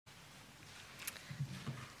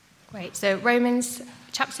Great. So Romans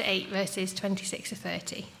chapter 8, verses 26 to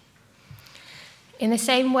 30. In the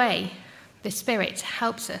same way, the Spirit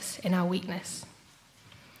helps us in our weakness.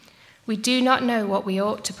 We do not know what we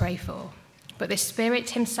ought to pray for, but the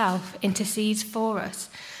Spirit himself intercedes for us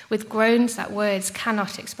with groans that words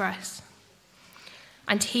cannot express.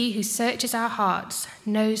 And he who searches our hearts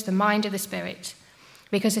knows the mind of the Spirit,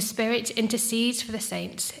 because the Spirit intercedes for the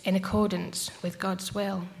saints in accordance with God's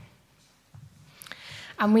will.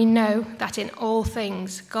 And we know that in all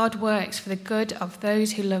things God works for the good of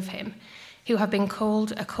those who love him, who have been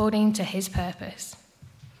called according to his purpose.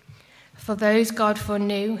 For those God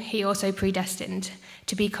foreknew, he also predestined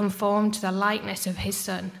to be conformed to the likeness of his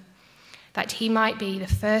Son, that he might be the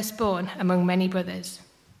firstborn among many brothers.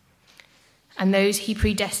 And those he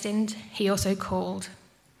predestined, he also called.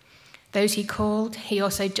 Those he called, he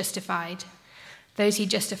also justified. Those he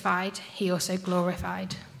justified, he also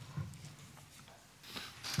glorified.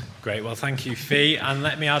 Great, well thank you, Fee, and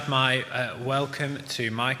let me add my welcome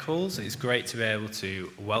to Michael's. It's great to be able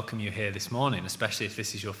to welcome you here this morning, especially if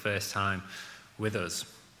this is your first time with us.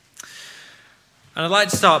 And I'd like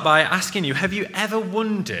to start by asking you, have you ever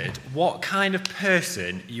wondered what kind of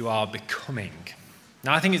person you are becoming?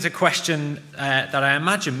 Now I think it's a question that I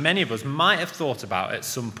imagine many of us might have thought about at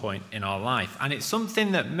some point in our life, and it's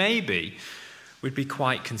something that maybe we'd be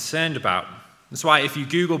quite concerned about. That's why if you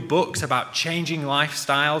Google books about changing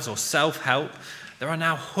lifestyles or self-help, there are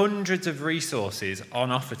now hundreds of resources on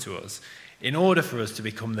offer to us in order for us to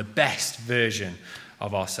become the best version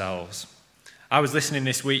of ourselves. I was listening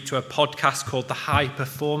this week to a podcast called the High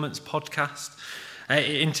Performance Podcast.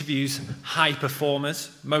 It interviews high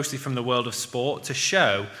performers, mostly from the world of sport, to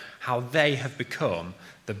show how they have become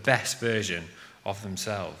the best version of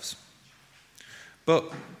themselves. But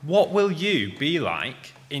what will you be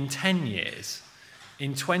like in 10 years,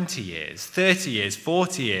 in 20 years, 30 years,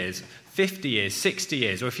 40 years, 50 years, 60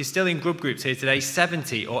 years, or if you're still in groups here today,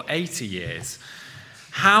 70 or 80 years?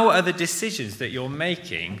 How are the decisions that you're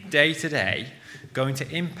making day to day going to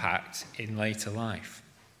impact in later life?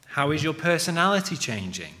 How is your personality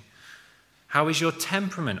changing? How is your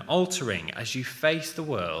temperament altering as you face the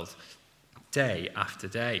world day after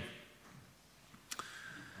day?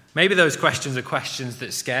 Maybe those questions are questions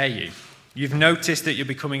that scare you. You've noticed that you're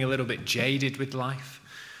becoming a little bit jaded with life.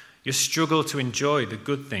 You struggle to enjoy the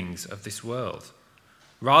good things of this world.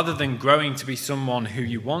 Rather than growing to be someone who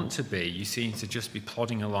you want to be, you seem to just be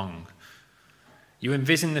plodding along. You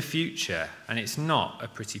envision the future, and it's not a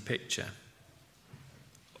pretty picture.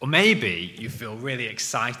 Or maybe you feel really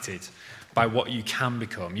excited by what you can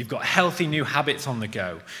become. You've got healthy new habits on the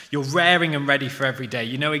go. You're raring and ready for every day.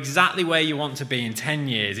 You know exactly where you want to be in 10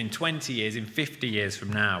 years, in 20 years, in 50 years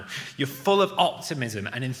from now. You're full of optimism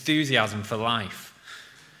and enthusiasm for life.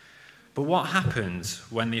 But what happens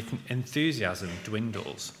when the enthusiasm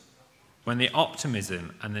dwindles? When the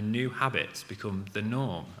optimism and the new habits become the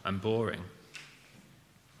norm and boring?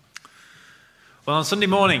 Well, on Sunday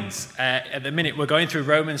mornings, at the minute, we're going through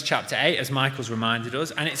Romans chapter 8, as Michael's reminded us,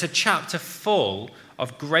 and it's a chapter full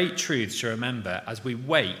of great truths to remember as we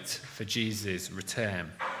wait for Jesus'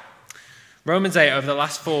 return. Romans 8, over the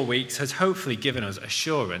last 4 weeks, has hopefully given us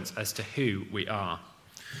assurance as to who we are.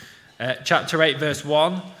 Chapter 8, verse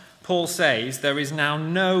 1, Paul says, "There is now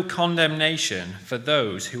no condemnation for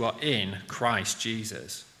those who are in Christ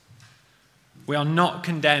Jesus." We are not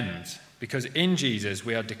condemned because in Jesus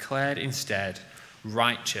we are declared instead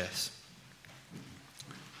righteous.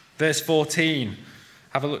 Verse 14,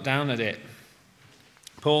 have a look down at it.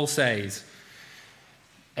 Paul says,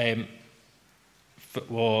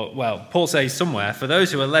 Paul says somewhere, "For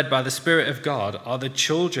those who are led by the Spirit of God are the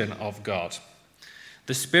children of God.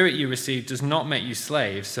 The Spirit you received does not make you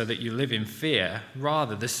slaves so that you live in fear.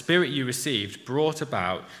 Rather, the Spirit you received brought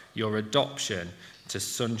about your adoption to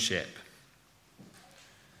sonship."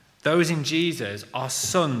 Those in Jesus are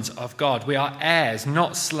sons of God. We are heirs,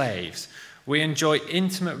 not slaves. We enjoy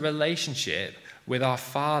intimate relationship with our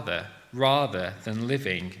Father rather than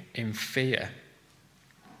living in fear.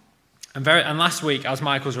 And last week, as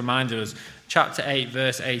Michael's reminded us, chapter 8,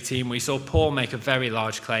 verse 18, we saw Paul make a very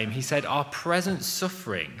large claim. He said, "Our present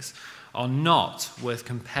sufferings are not worth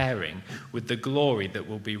comparing with the glory that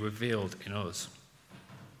will be revealed in us."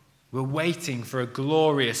 We're waiting for a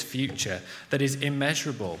glorious future that is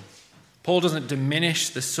immeasurable. Paul doesn't diminish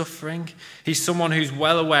the suffering. He's someone who's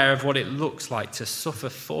well aware of what it looks like to suffer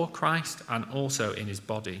for Christ and also in his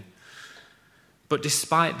body. But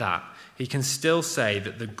despite that, he can still say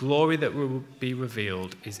that the glory that will be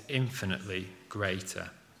revealed is infinitely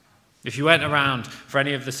greater. If you went around for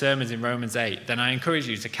any of the sermons in Romans 8, then I encourage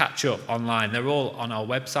you to catch up online. They're all on our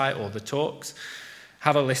website, all the talks.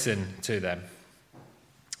 Have a listen to them.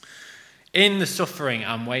 In the suffering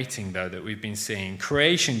and waiting, though, that we've been seeing,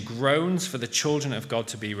 creation groans for the children of God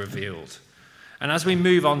to be revealed. And as we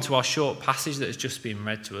move on to our short passage that has just been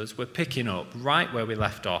read to us, we're picking up right where we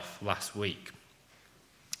left off last week.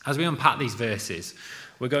 As we unpack these verses,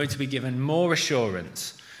 we're going to be given more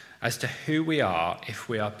assurance as to who we are if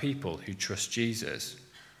we are people who trust Jesus.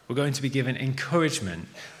 We're going to be given encouragement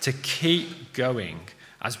to keep going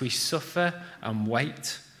as we suffer and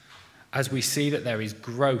wait, as we see that there is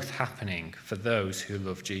growth happening for those who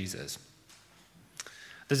love Jesus.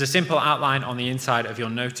 There's a simple outline on the inside of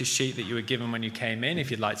your notice sheet that you were given when you came in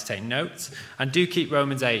if you'd like to take notes. And do keep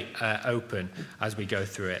Romans 8 open as we go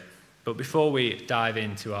through it. But before we dive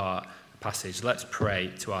into our passage, let's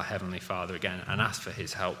pray to our Heavenly Father again and ask for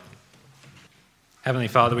his help. Heavenly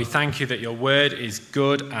Father, we thank you that your word is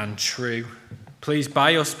good and true. Please,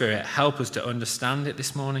 by your Spirit, help us to understand it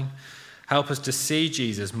this morning. Help us to see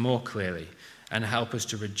Jesus more clearly and help us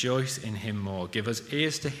to rejoice in him more. Give us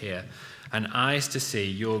ears to hear and eyes to see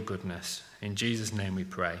your goodness. In Jesus' name we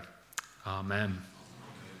pray. Amen.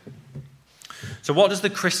 So what does the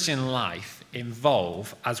Christian life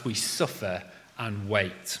involve as we suffer and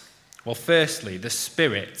wait? Well, firstly, the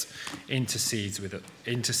Spirit intercedes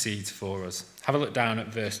for us. Have a look down at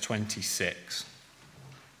verse 26.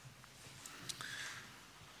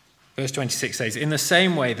 Verse 26 says, "In the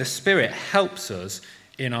same way, the Spirit helps us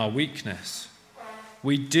in our weakness.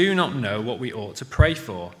 We do not know what we ought to pray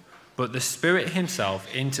for, but the Spirit himself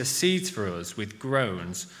intercedes for us with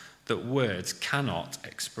groans that words cannot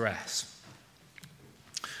express."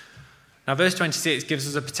 Now, verse 26 gives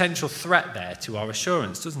us a potential threat there to our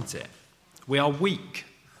assurance, doesn't it? We are weak,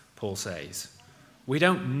 Paul says. We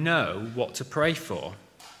don't know what to pray for.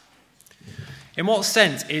 In what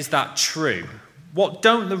sense is that true? What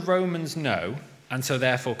don't the Romans know and so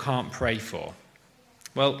therefore can't pray for?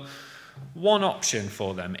 Well, one option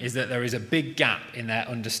for them is that there is a big gap in their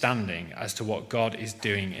understanding as to what God is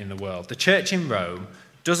doing in the world. The church in Rome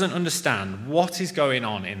doesn't understand what is going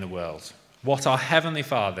on in the world, what our Heavenly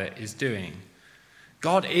Father is doing.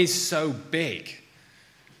 God is so big.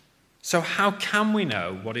 So how can we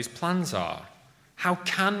know what his plans are? How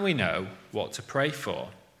can we know what to pray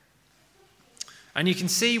for? And you can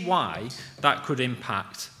see why that could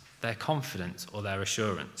impact their confidence or their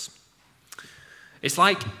assurance. It's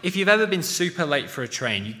like if you've ever been super late for a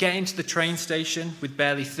train, you get into the train station with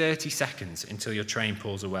barely 30 seconds until your train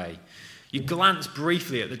pulls away. You glance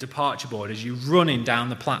briefly at the departure board as you're running down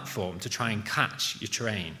the platform to try and catch your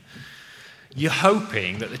train. You're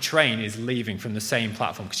hoping that the train is leaving from the same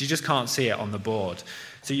platform because you just can't see it on the board.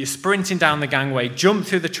 So you're sprinting down the gangway, jump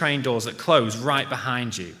through the train doors that close right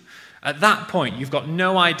behind you. At that point, you've got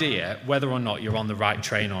no idea whether or not you're on the right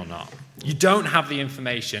train or not. You don't have the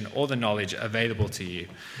information or the knowledge available to you.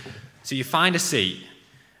 So you find a seat,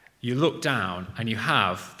 you look down, and you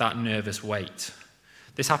have that nervous wait.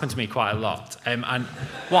 This happened to me quite a lot. And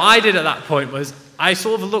what I did at that point was I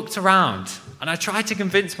sort of looked around and I tried to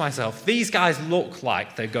convince myself, these guys look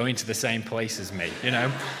like they're going to the same place as me, you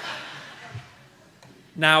know.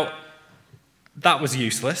 Now, that was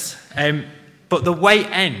useless. But the wait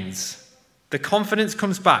ends. The confidence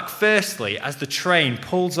comes back, firstly, as the train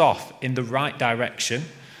pulls off in the right direction.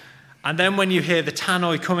 And then when you hear the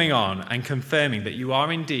tannoy coming on and confirming that you are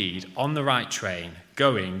indeed on the right train,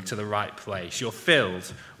 going to the right place, you're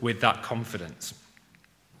filled with that confidence.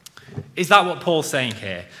 Is that what Paul's saying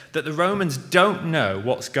here? That the Romans don't know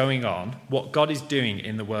what's going on, what God is doing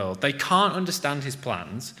in the world. They can't understand his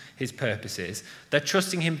plans, his purposes. They're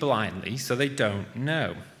trusting him blindly, so they don't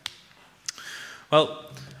know. Well,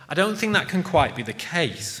 I don't think that can quite be the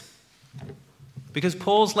case. Because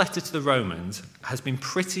Paul's letter to the Romans has been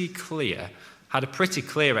had a pretty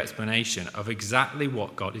clear explanation of exactly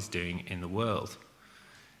what God is doing in the world.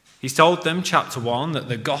 He's told them, chapter 1, that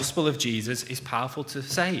the gospel of Jesus is powerful to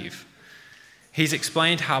save. He's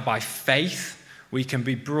explained how by faith we can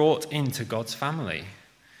be brought into God's family.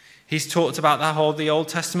 He's talked about how the Old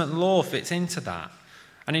Testament law fits into that.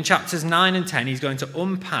 And in chapters 9 and 10, he's going to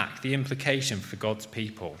unpack the implication for God's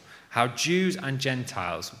people, how Jews and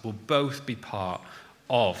Gentiles will both be part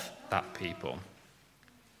of that people.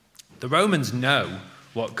 The Romans know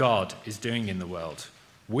what God is doing in the world.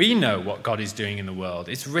 We know what God is doing in the world.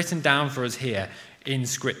 It's written down for us here in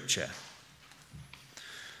Scripture.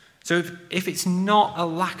 So if it's not a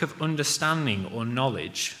lack of understanding or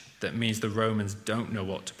knowledge that means the Romans don't know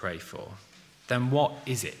what to pray for, then what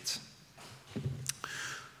is it?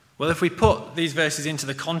 Well, if we put these verses into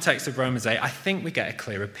the context of Romans 8, I think we get a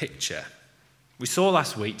clearer picture. We saw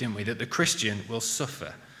last week, didn't we, that the Christian will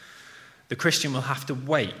suffer. The Christian will have to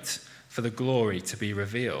wait for the glory to be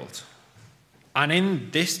revealed. And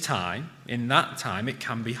in that time, it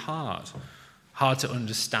can be hard. Hard to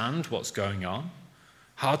understand what's going on,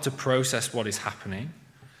 hard to process what is happening,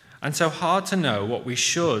 and so hard to know what we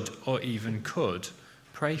should or even could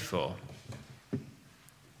pray for.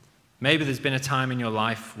 Maybe there's been a time in your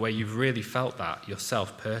life where you've really felt that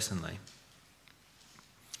yourself personally.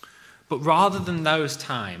 But rather than those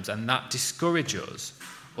times and that discourage us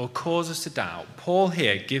or cause us to doubt, Paul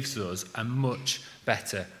here gives us a much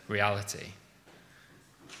better reality.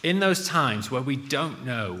 In those times where we don't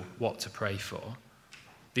know what to pray for,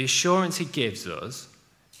 the assurance he gives us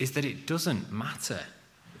is that it doesn't matter.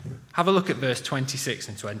 Have a look at verse 26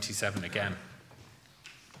 and 27 again.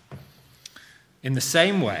 In the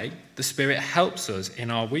same way, the Spirit helps us in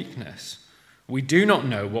our weakness. We do not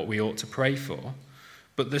know what we ought to pray for,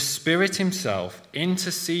 but the Spirit himself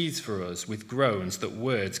intercedes for us with groans that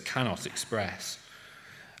words cannot express.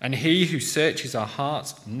 And he who searches our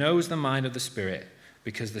hearts knows the mind of the Spirit,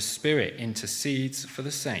 because the Spirit intercedes for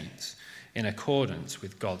the saints in accordance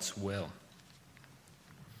with God's will.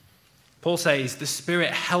 Paul says the Spirit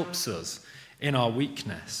helps us in our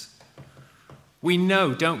weakness. We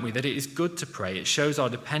know, don't we, that it is good to pray. It shows our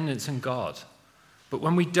dependence on God. But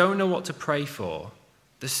when we don't know what to pray for,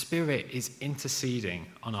 the Spirit is interceding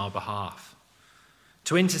on our behalf.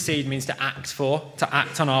 To intercede means to act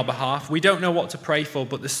on our behalf. We don't know what to pray for,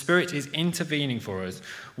 but the Spirit is intervening for us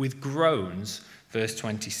with groans, verse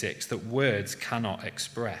 26, that words cannot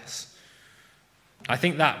express. I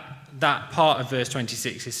think that part of verse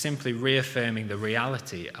 26 is simply reaffirming the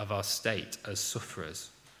reality of our state as sufferers.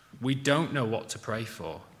 We don't know what to pray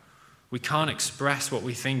for. We can't express what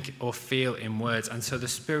we think or feel in words, and so the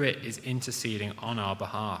Spirit is interceding on our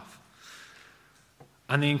behalf.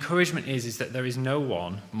 And the encouragement is that there is no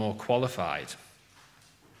one more qualified.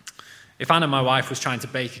 If Anna, my wife, was trying to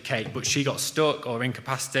bake a cake, but she got stuck or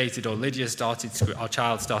incapacitated, or our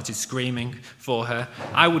child started screaming for her,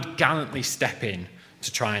 I would gallantly step in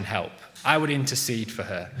to try and help. I would intercede for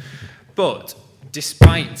her. But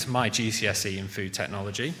despite my GCSE in food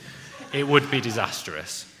technology, it would be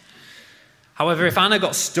disastrous. However, if Anna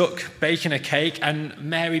got stuck baking a cake and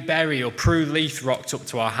Mary Berry or Prue Leith rocked up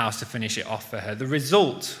to our house to finish it off for her, the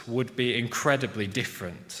result would be incredibly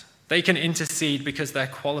different. They can intercede because they're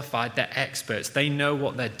qualified, they're experts, they know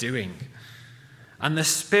what they're doing. And the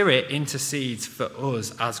Spirit intercedes for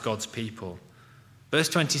us as God's people. Verse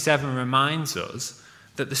 27 reminds us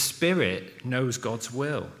that the Spirit knows God's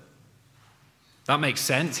will. That makes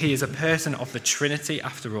sense. He is a person of the Trinity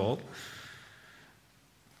after all.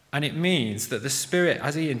 And it means that the Spirit,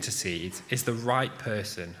 as he intercedes, is the right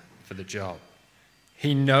person for the job.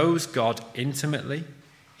 He knows God intimately.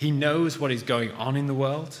 He knows what is going on in the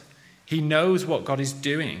world. He knows what God is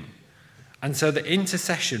doing. And so the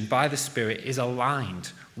intercession by the Spirit is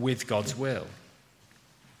aligned with God's will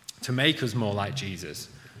to make us more like Jesus,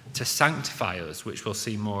 to sanctify us, which we'll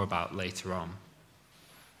see more about later on.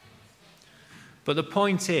 But the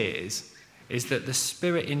point is that the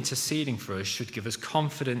Spirit interceding for us should give us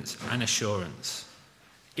confidence and assurance.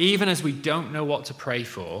 Even as we don't know what to pray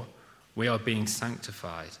for, we are being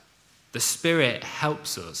sanctified. The Spirit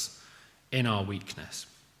helps us in our weakness.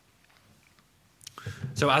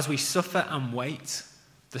 So as we suffer and wait,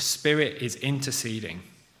 the Spirit is interceding.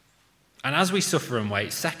 And as we suffer and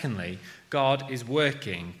wait, secondly, God is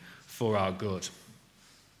working for our good.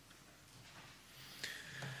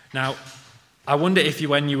 Now, I wonder if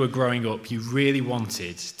when you were growing up, you really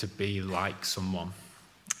wanted to be like someone.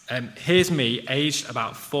 Here's me, aged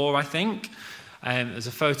about 4, I think. There's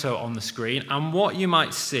a photo on the screen. And what you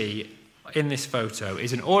might see in this photo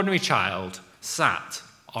is an ordinary child sat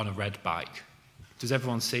on a red bike. Does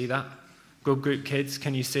everyone see that? Good group kids,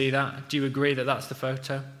 can you see that? Do you agree that that's the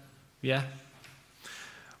photo? Yeah?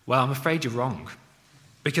 Well, I'm afraid you're wrong.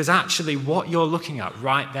 Because actually what you're looking at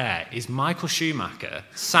right there is Michael Schumacher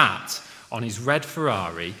sat on his red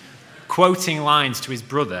Ferrari, quoting lines to his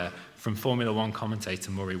brother from Formula One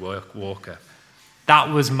commentator Murray Walker. That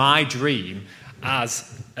was my dream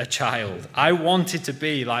as a child. I wanted to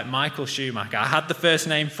be like Michael Schumacher. I had the first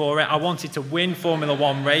name for it. I wanted to win Formula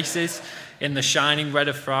One races in the shining red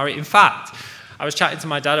of Ferrari. In fact, I was chatting to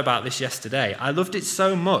my dad about this yesterday. I loved it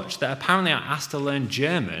so much that apparently I asked to learn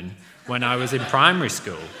German when I was in primary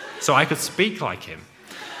school so I could speak like him.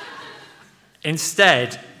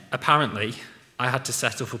 Instead, apparently, I had to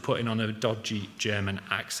settle for putting on a dodgy German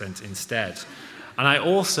accent instead. And I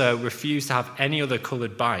also refused to have any other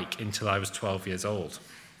coloured bike until I was 12 years old.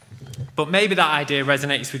 But maybe that idea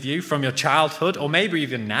resonates with you from your childhood, or maybe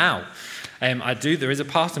even now. There is a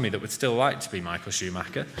part of me that would still like to be Michael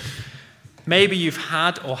Schumacher. Maybe you've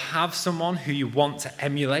had or have someone who you want to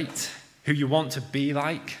emulate, who you want to be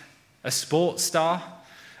like, a sports star,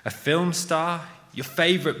 a film star, your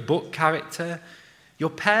favourite book character, your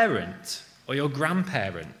parent or your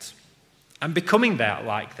grandparent. And becoming that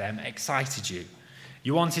like them excited you.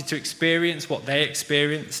 You wanted to experience what they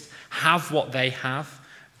experienced, have what they have,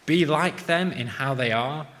 be like them in how they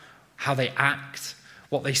are, how they act,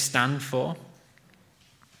 what they stand for.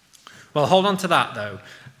 Well, hold on to that, though.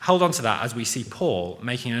 Hold on to that as we see Paul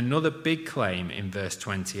making another big claim in verse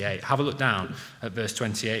 28. Have a look down at verse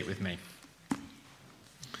 28 with me.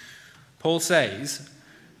 Paul says,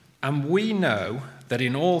 "And we know that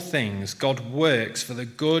in all things God works for the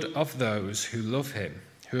good of those who love him,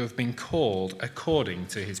 who have been called according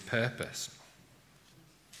to his purpose."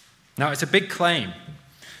 Now, it's a big claim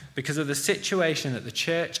because of the situation that the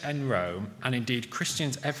church in Rome, and indeed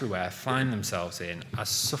Christians everywhere, find themselves in as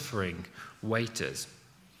suffering waiters.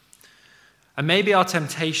 And maybe our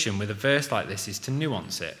temptation with a verse like this is to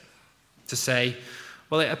nuance it, to say,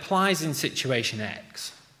 well, it applies in situation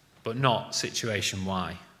X, but not situation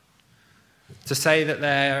Y. To say that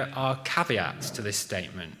there are caveats to this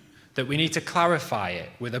statement, that we need to clarify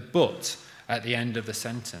it with a but at the end of the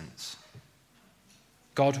sentence.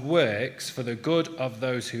 God works for the good of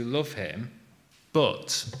those who love him,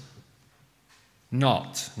 but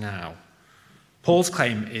not now. Paul's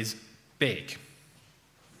claim is big.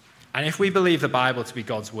 And if we believe the Bible to be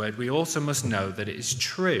God's word, we also must know that it is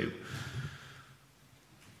true.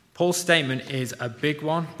 Paul's statement is a big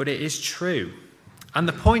one, but it is true. And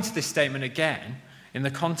the point of this statement, again, in the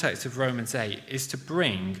context of Romans 8, is to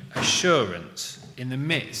bring assurance in the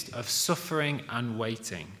midst of suffering and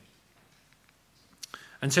waiting.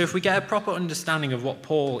 And so if we get a proper understanding of what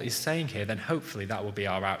Paul is saying here, then hopefully that will be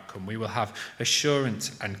our outcome. We will have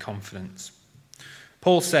assurance and confidence.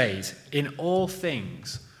 Paul says, in all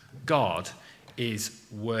things, God is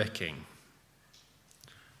working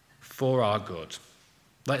for our good.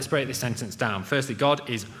 Let's break this sentence down. Firstly, God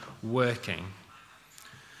is working.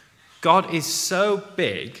 God is so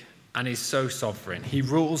big and is so sovereign. He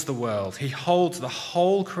rules the world. He holds the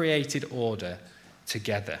whole created order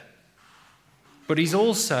together. But he's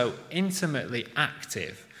also intimately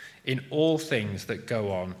active in all things that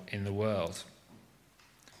go on in the world.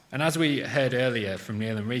 And as we heard earlier from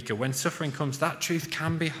Neil and Rika, when suffering comes, that truth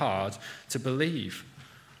can be hard to believe.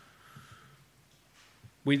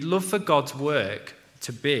 We'd love for God's work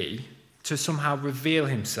to somehow reveal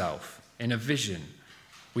himself in a vision.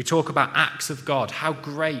 We talk about acts of God. How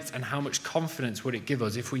great and how much confidence would it give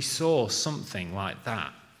us if we saw something like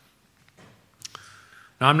that?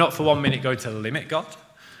 Now, I'm not for 1 minute going to limit God,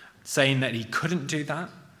 saying that he couldn't do that.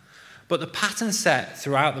 But the pattern set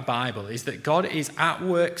throughout the Bible is that God is at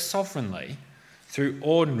work sovereignly through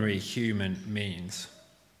ordinary human means.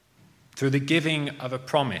 Through the giving of a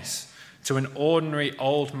promise to an ordinary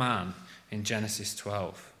old man in Genesis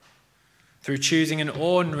 12. Through choosing an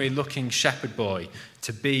ordinary looking shepherd boy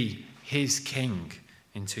to be his king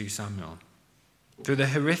in 2 Samuel. Through the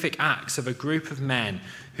horrific acts of a group of men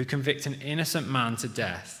who convict an innocent man to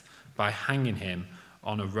death by hanging him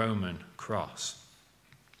on a Roman cross.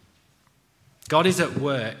 God is at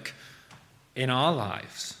work in our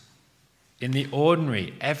lives, in the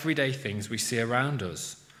ordinary, everyday things we see around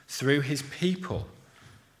us, through his people.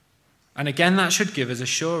 And again, that should give us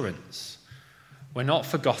assurance. We're not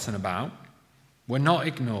forgotten about. We're not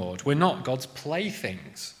ignored. We're not God's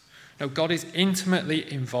playthings. No, God is intimately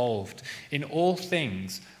involved. In all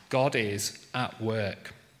things, God is at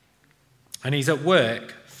work. And he's at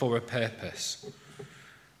work for a purpose.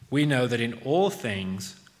 We know that in all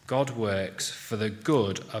things, God works for the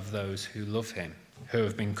good of those who love him, who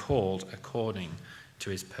have been called according to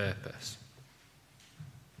his purpose.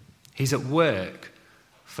 He's at work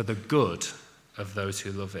for the good of those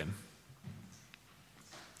who love him.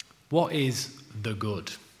 What is the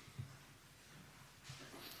good?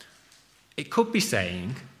 It could be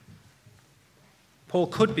saying, Paul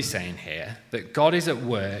could be saying here, that God is at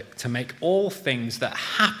work to make all things that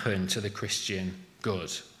happen to the Christian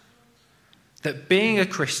good. That being a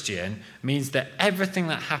Christian means that everything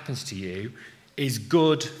that happens to you is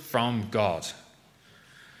good from God.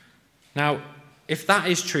 Now, if that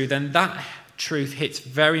is true, then that truth hits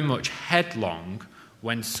very much headlong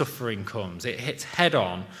when suffering comes. It hits head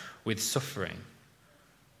on with suffering.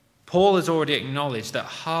 Paul has already acknowledged that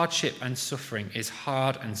hardship and suffering is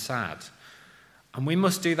hard and sad. And we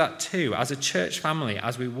must do that too. As a church family,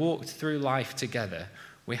 as we walk through life together,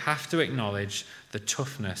 we have to acknowledge the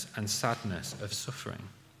toughness and sadness of suffering.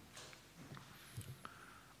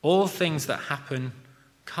 All things that happen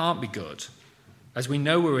can't be good, as we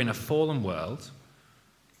know we're in a fallen world.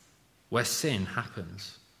 where sin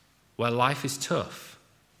happens, where life is tough.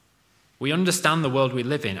 We understand the world we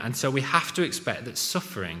live in, and so we have to expect that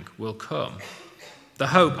suffering will come. The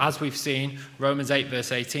hope, as we've seen, Romans 8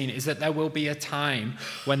 verse 18, is that there will be a time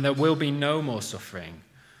when there will be no more suffering.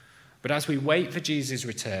 But as we wait for Jesus'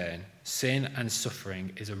 return, sin and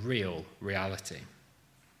suffering is a real reality.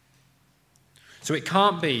 So it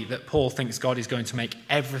can't be that Paul thinks God is going to make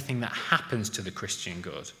everything that happens to the Christian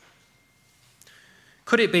good.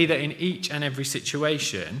 Could it be that in each and every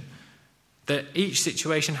situation, that each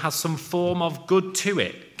situation has some form of good to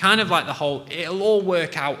it? Kind of like the whole, it'll all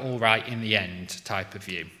work out all right in the end type of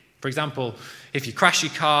view. For example, if you crash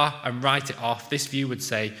your car and write it off, this view would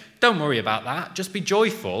say, don't worry about that, just be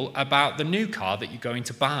joyful about the new car that you're going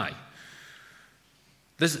to buy.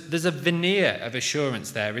 There's a veneer of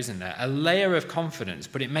assurance there, isn't there? A layer of confidence,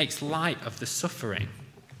 but it makes light of the suffering.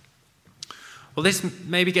 Well, this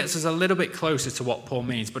maybe gets us a little bit closer to what Paul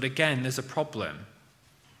means, but again, there's a problem.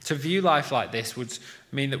 To view life like this would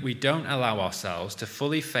mean that we don't allow ourselves to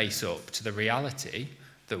fully face up to the reality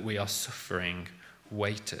that we are suffering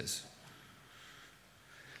waiters.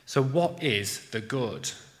 So what is the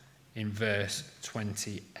good in verse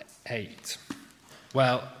 28?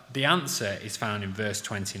 Well, the answer is found in verse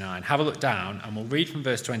 29. Have a look down and we'll read from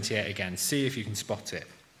verse 28 again. See if you can spot it.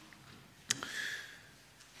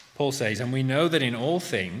 Paul says, and we know that in all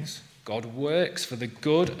things God works for the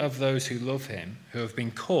good of those who love him, who have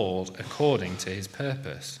been called according to his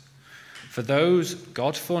purpose. For those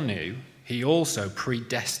God foreknew, he also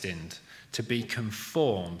predestined to be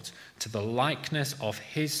conformed to the likeness of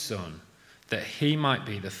his Son, that he might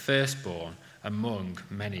be the firstborn among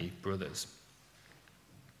many brothers.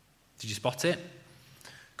 Did you spot it?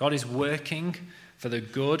 God is working for the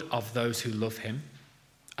good of those who love him.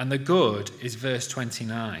 And the good is verse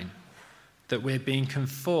 29, that we're being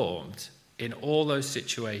conformed in all those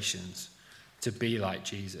situations to be like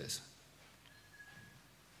Jesus.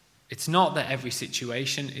 It's not that every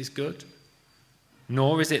situation is good,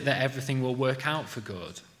 nor is it that everything will work out for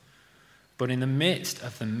good. But in the midst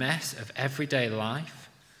of the mess of everyday life,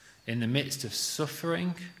 in the midst of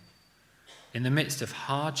suffering, in the midst of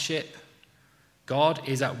hardship, God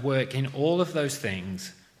is at work in all of those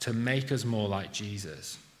things to make us more like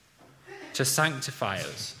Jesus, to sanctify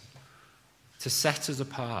us, to set us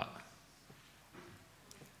apart.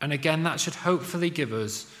 And again, that should hopefully give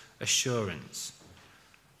us assurance,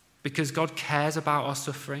 because God cares about our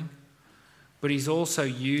suffering, but he's also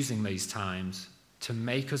using these times to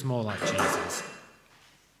make us more like Jesus.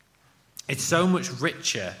 It's so much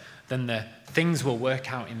richer than the things will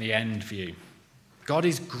work out in the end view. God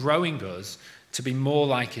is growing us to be more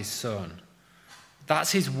like his Son.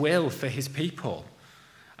 That's his will for his people.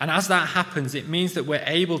 And as that happens, it means that we're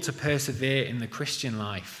able to persevere in the Christian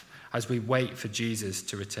life as we wait for Jesus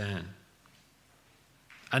to return.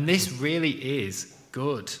 And this really is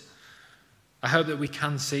good. I hope that we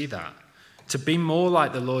can see that. To be more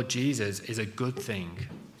like the Lord Jesus is a good thing.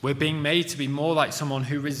 We're being made to be more like someone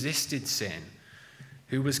who resisted sin,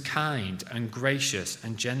 who was kind and gracious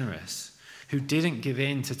and generous, who didn't give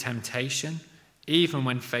in to temptation, even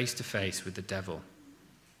when face to face with the devil.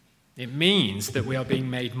 It means that we are being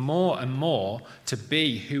made more and more to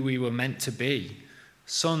be who we were meant to be,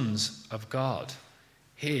 sons of God,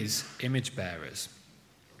 his image bearers.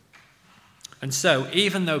 And so,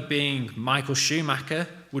 even though being Michael Schumacher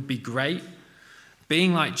would be great,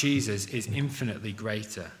 being like Jesus is infinitely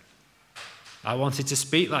greater. I wanted to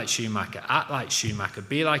speak like Schumacher, act like Schumacher,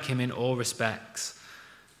 be like him in all respects.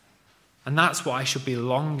 And that's what I should be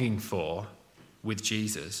longing for with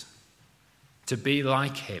Jesus, to be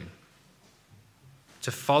like him,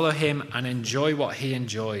 to follow him and enjoy what he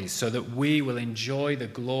enjoys, so that we will enjoy the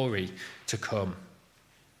glory to come.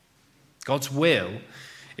 God's will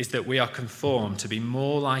is that we are conformed to be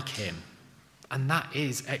more like him, and that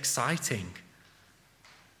is exciting.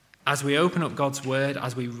 As we open up God's word,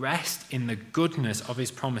 as we rest in the goodness of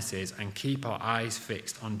his promises and keep our eyes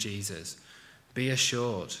fixed on Jesus, be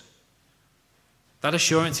assured. That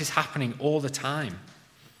assurance is happening all the time.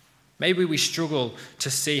 Maybe we struggle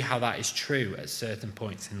to see how that is true at certain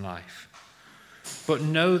points in life. But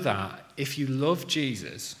know that if you love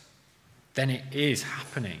Jesus, then it is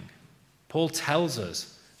happening. Paul tells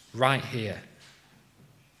us right here.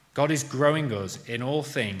 God is growing us in all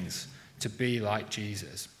things to be like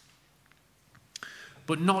Jesus.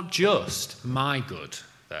 But not just my good,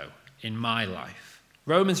 though, in my life.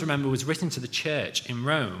 Romans, remember, was written to the church in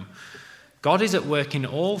Rome. God is at work in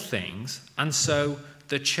all things, and so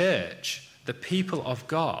the church, the people of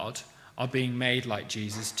God, are being made like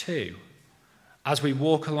Jesus too. As we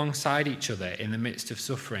walk alongside each other in the midst of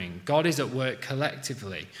suffering, God is at work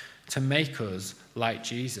collectively to make us like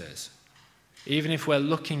Jesus. Even if we're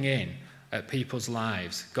looking in at people's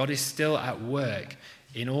lives, God is still at work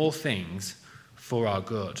in all things for our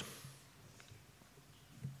good.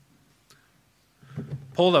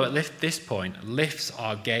 Paul, though, at this point, lifts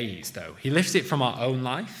our gaze, though. He lifts it from our own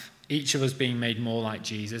life, each of us being made more like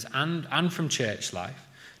Jesus, and from church life,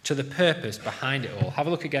 to the purpose behind it all. Have a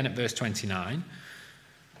look again at verse 29.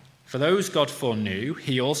 For those God foreknew,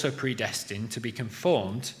 he also predestined to be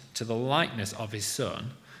conformed to the likeness of his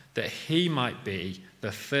Son, that he might be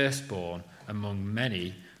the firstborn among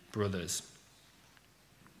many brothers.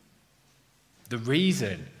 The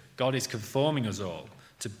reason God is conforming us all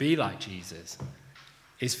to be like Jesus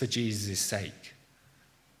is for Jesus' sake,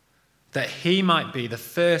 that he might be the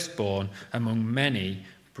firstborn among many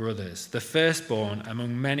brothers, the firstborn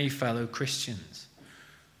among many fellow Christians.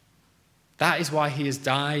 That is why he has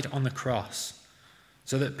died on the cross,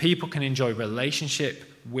 so that people can enjoy relationship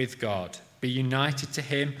with God, be united to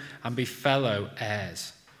him, and be fellow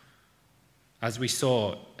heirs. As we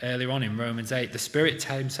saw earlier on in Romans 8, the Spirit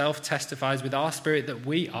himself testifies with our spirit that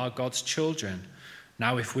we are God's children.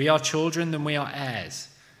 Now, if we are children, then we are heirs,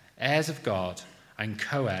 heirs of God and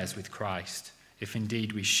co-heirs with Christ, if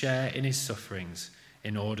indeed we share in his sufferings,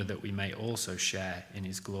 in order that we may also share in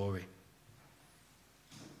his glory.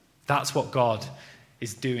 That's what God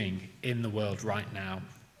is doing in the world right now.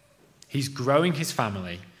 He's growing his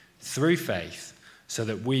family through faith so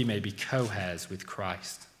that we may be co-heirs with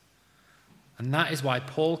Christ. And that is why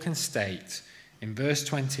Paul can state in verse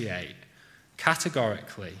 28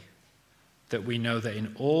 categorically that we know that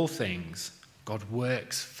in all things God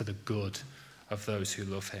works for the good of those who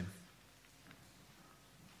love him.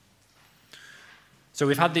 So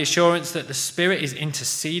we've had the assurance that the Spirit is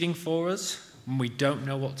interceding for us when we don't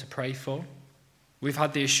know what to pray for. We've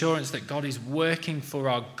had the assurance that God is working for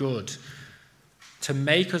our good to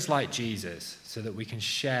make us like Jesus so that we can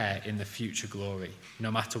share in the future glory,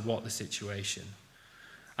 no matter what the situation.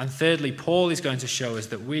 And thirdly, Paul is going to show us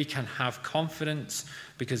that we can have confidence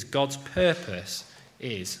because God's purpose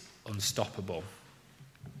is unstoppable.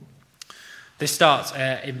 This starts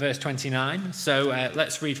in verse 29, so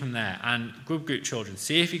let's read from there. And good children,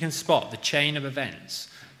 see if you can spot the chain of events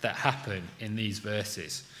that happen in these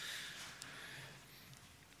verses.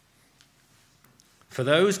 For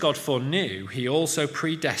those God foreknew, he also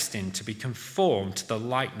predestined to be conformed to the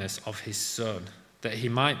likeness of his Son, that he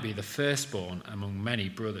might be the firstborn among many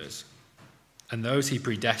brothers. And those he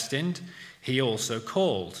predestined, he also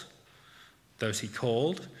called. Those he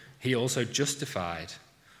called, he also justified.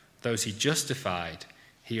 Those he justified,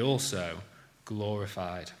 he also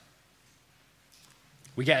glorified.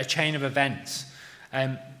 We get a chain of events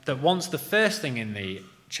that once the first thing in the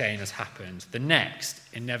chain has happened, the next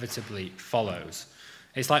inevitably follows.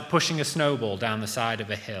 It's like pushing a snowball down the side of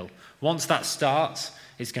a hill. Once that starts,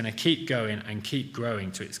 it's going to keep going and keep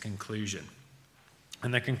growing to its conclusion.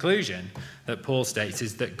 And the conclusion that Paul states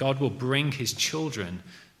is that God will bring his children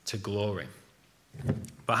to glory.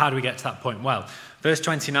 But how do we get to that point? Well, verse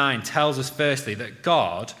 29 tells us firstly that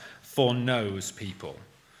God foreknows people.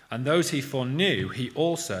 And those he foreknew, he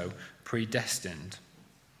also predestined.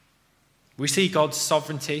 We see God's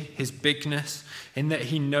sovereignty, his bigness, in that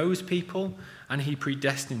he knows people and he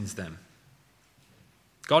predestines them.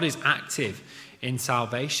 God is active in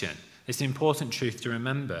salvation. It's an important truth to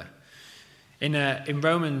remember. In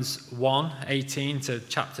Romans 1:18 to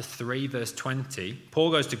chapter 3, verse 20,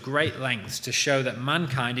 Paul goes to great lengths to show that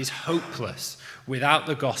mankind is hopeless without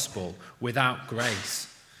the gospel, without grace.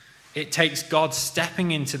 It takes God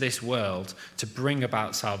stepping into this world to bring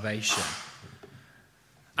about salvation.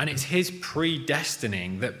 And it's his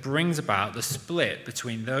predestining that brings about the split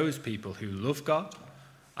between those people who love God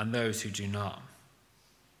and those who do not.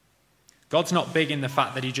 God's not big in the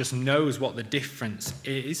fact that he just knows what the difference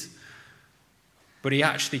is, but he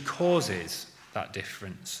actually causes that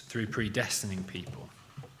difference through predestining people.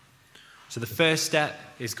 So the first step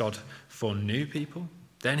is God foreknew people,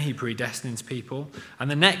 then he predestines people, and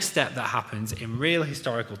the next step that happens in real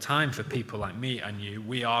historical time for people like me and you,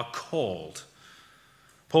 we are called.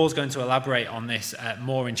 Paul's going to elaborate on this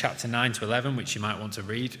more in chapter 9 to 11, which you might want to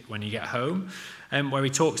read when you get home, where he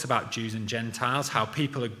talks about Jews and Gentiles, how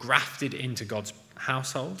people are grafted into God's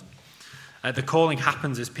household. The calling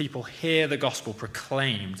happens as people hear the gospel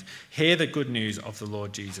proclaimed, hear the good news of the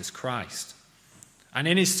Lord Jesus Christ. And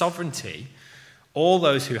in his sovereignty, all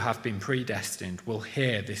those who have been predestined will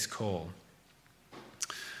hear this call.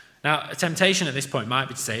 Now, a temptation at this point might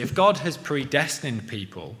be to say, if God has predestined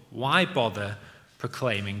people, why bother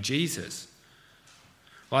proclaiming Jesus?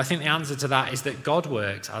 Well, I think the answer to that is that God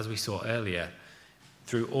works, as we saw earlier,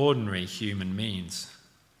 through ordinary human means.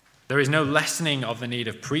 There is no lessening of the need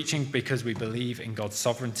of preaching because we believe in God's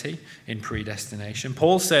sovereignty in predestination.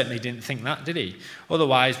 Paul certainly didn't think that, did he?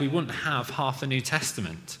 Otherwise, we wouldn't have half the New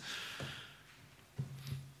Testament.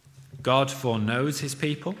 God foreknows his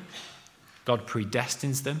people. God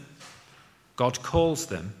predestines them. God calls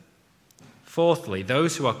them. Fourthly,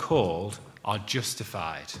 those who are called are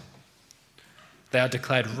justified. They are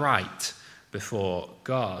declared right before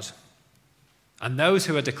God. And those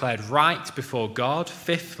who are declared right before God,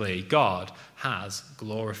 fifthly, God has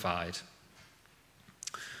glorified.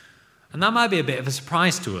 And that might be a bit of a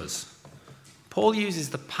surprise to us. Paul uses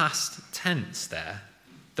the past tense there.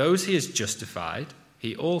 Those he has justified,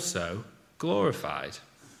 he also glorified.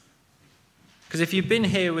 Because if you've been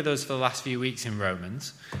here with us for the last few weeks in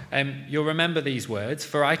Romans, you'll remember these words,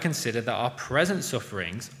 "For I consider that our present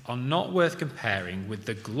sufferings are not worth comparing with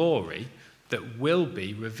the glory that will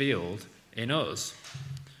be revealed in us."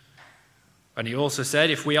 And he also said,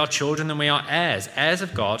 "If we are children, then we are heirs, heirs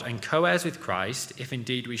of God and co-heirs with Christ, if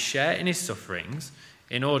indeed we share in his sufferings,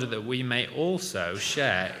 in order that we may also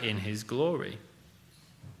share in his glory."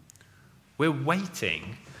 We're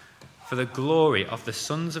waiting for the glory of the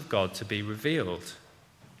sons of God to be revealed.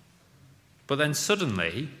 But then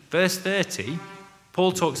suddenly, verse 30,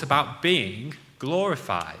 Paul talks about being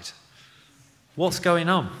glorified. What's going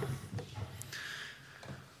on?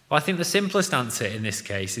 Well, I think the simplest answer in this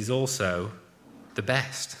case is also the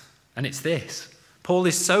best, and it's this. Paul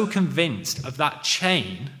is so convinced of that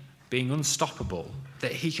chain being unstoppable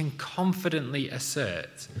that he can confidently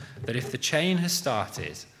assert that if the chain has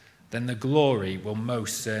started, then the glory will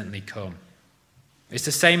most certainly come. It's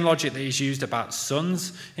the same logic that he's used about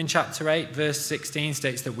sons in chapter 8. Verse 16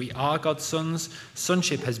 states that we are God's sons.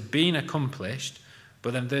 Sonship has been accomplished,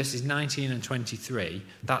 but then verses 19 and 23,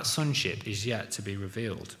 that sonship is yet to be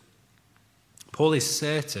revealed. Paul is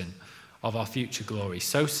certain of our future glory,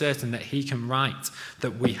 so certain that he can write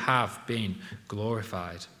that we have been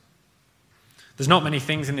glorified. There's not many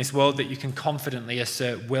things in this world that you can confidently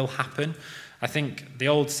assert will happen. I think the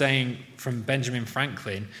old saying from Benjamin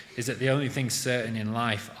Franklin is that the only things certain in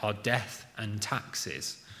life are death and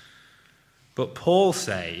taxes. But Paul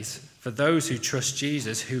says, for those who trust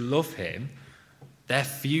Jesus, who love him, their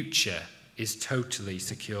future is totally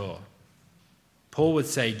secure. Paul would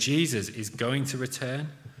say Jesus is going to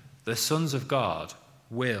return. The sons of God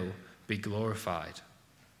will be glorified.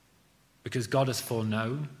 Because God has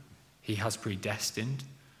foreknown, he has predestined,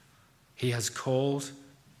 he has called,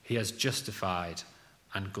 he has justified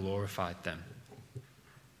and glorified them.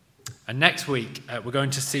 And next week, we're going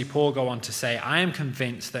to see Paul go on to say, I am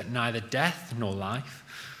convinced that neither death nor life,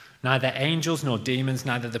 neither angels nor demons,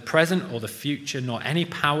 neither the present or the future, nor any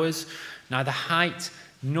powers, neither height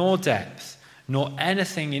nor depth, nor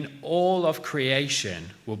anything in all of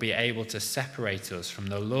creation will be able to separate us from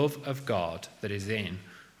the love of God that is in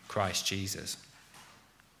Christ Jesus.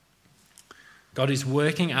 God is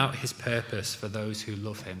working out his purpose for those who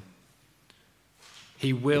love him.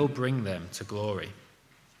 He will bring them to glory.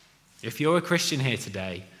 If you're a Christian here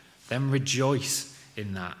today, then rejoice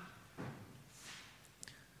in that.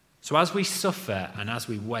 So as we suffer and as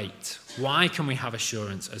we wait, why can we have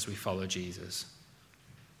assurance as we follow Jesus?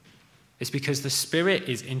 It's because the Spirit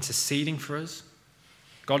is interceding for us.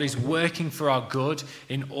 God is working for our good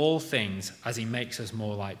in all things as he makes us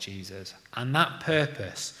more like Jesus. And that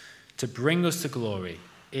purpose to bring us to glory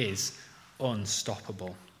is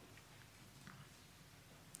unstoppable.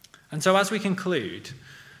 And so as we conclude,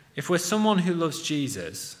 if we're someone who loves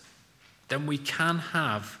Jesus, then we can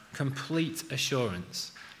have complete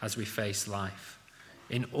assurance as we face life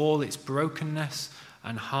in all its brokenness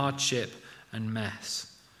and hardship and mess.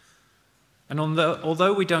 And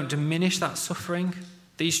although we don't diminish that suffering,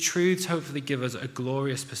 these truths hopefully give us a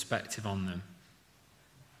glorious perspective on them.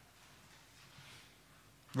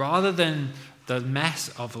 Rather than the mess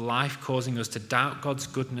of life causing us to doubt God's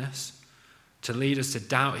goodness, to lead us to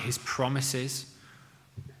doubt his promises,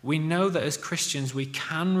 we know that as Christians we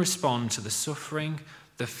can respond to the suffering,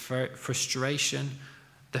 the frustration,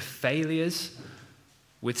 the failures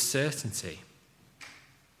with certainty.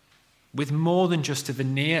 With more than just a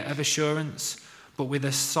veneer of assurance, but with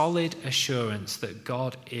a solid assurance that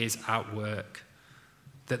God is at work,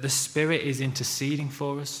 that the Spirit is interceding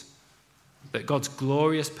for us, that God's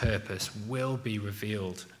glorious purpose will be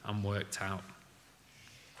revealed and worked out.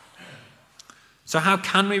 So how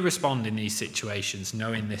can we respond in these situations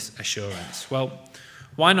knowing this assurance? Well,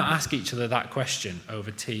 why not ask each other that question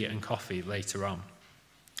over tea and coffee later on?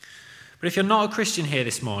 But if you're not a Christian here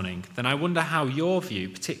this morning, then I wonder how your view,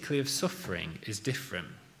 particularly of suffering, is different.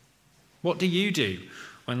 What do you do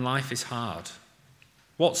when life is hard?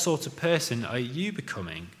 What sort of person are you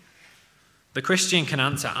becoming The Christian can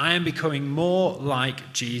answer, I am becoming more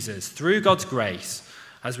like Jesus through God's grace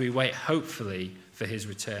as we wait hopefully for his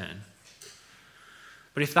return.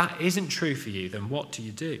 But if that isn't true for you, then what do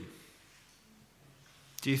you do?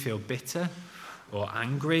 Do you feel bitter or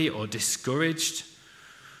angry or discouraged?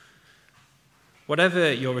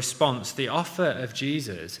 Whatever your response, the offer of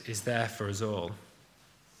Jesus is there for us all.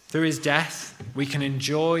 Through his death, we can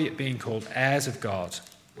enjoy being called heirs of God.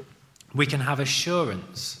 We can have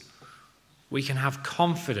assurance. We can have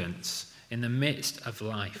confidence in the midst of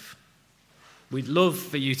life. We'd love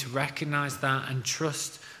for you to recognize that and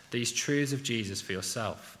trust these truths of Jesus for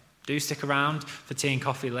yourself. Do stick around for tea and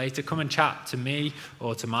coffee later. Come and chat to me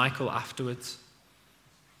or to Michael afterwards.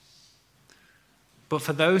 But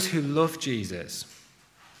for those who love Jesus,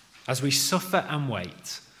 as we suffer and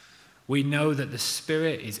wait, we know that the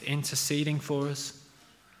Spirit is interceding for us,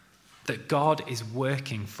 that God is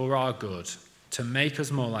working for our good to make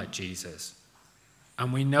us more like Jesus,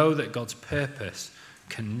 and we know that God's purpose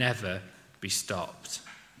can never be stopped.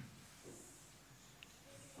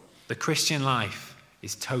 The Christian life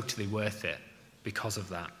is totally worth it because of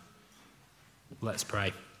that. Let's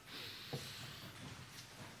pray.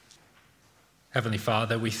 Heavenly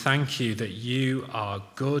Father, we thank you that you are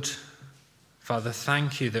good. Father,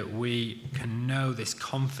 thank you that we can know this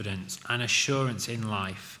confidence and assurance in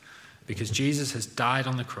life because Jesus has died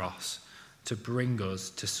on the cross to bring us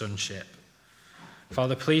to sonship.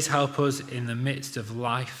 Father, please help us in the midst of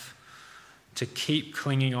life to keep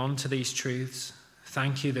clinging on to these truths.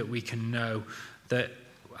 Thank you that we can know that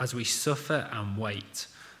as we suffer and wait,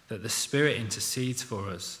 that the Spirit intercedes for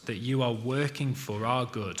us, that you are working for our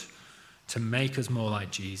good to make us more like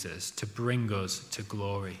Jesus, to bring us to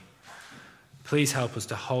glory. Please help us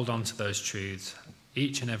to hold on to those truths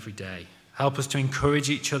each and every day. Help us to encourage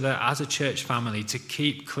each other as a church family to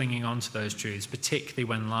keep clinging on to those truths, particularly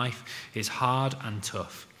when life is hard and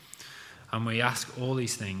tough. And we ask all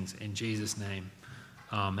these things in Jesus' name.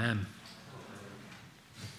 Amen.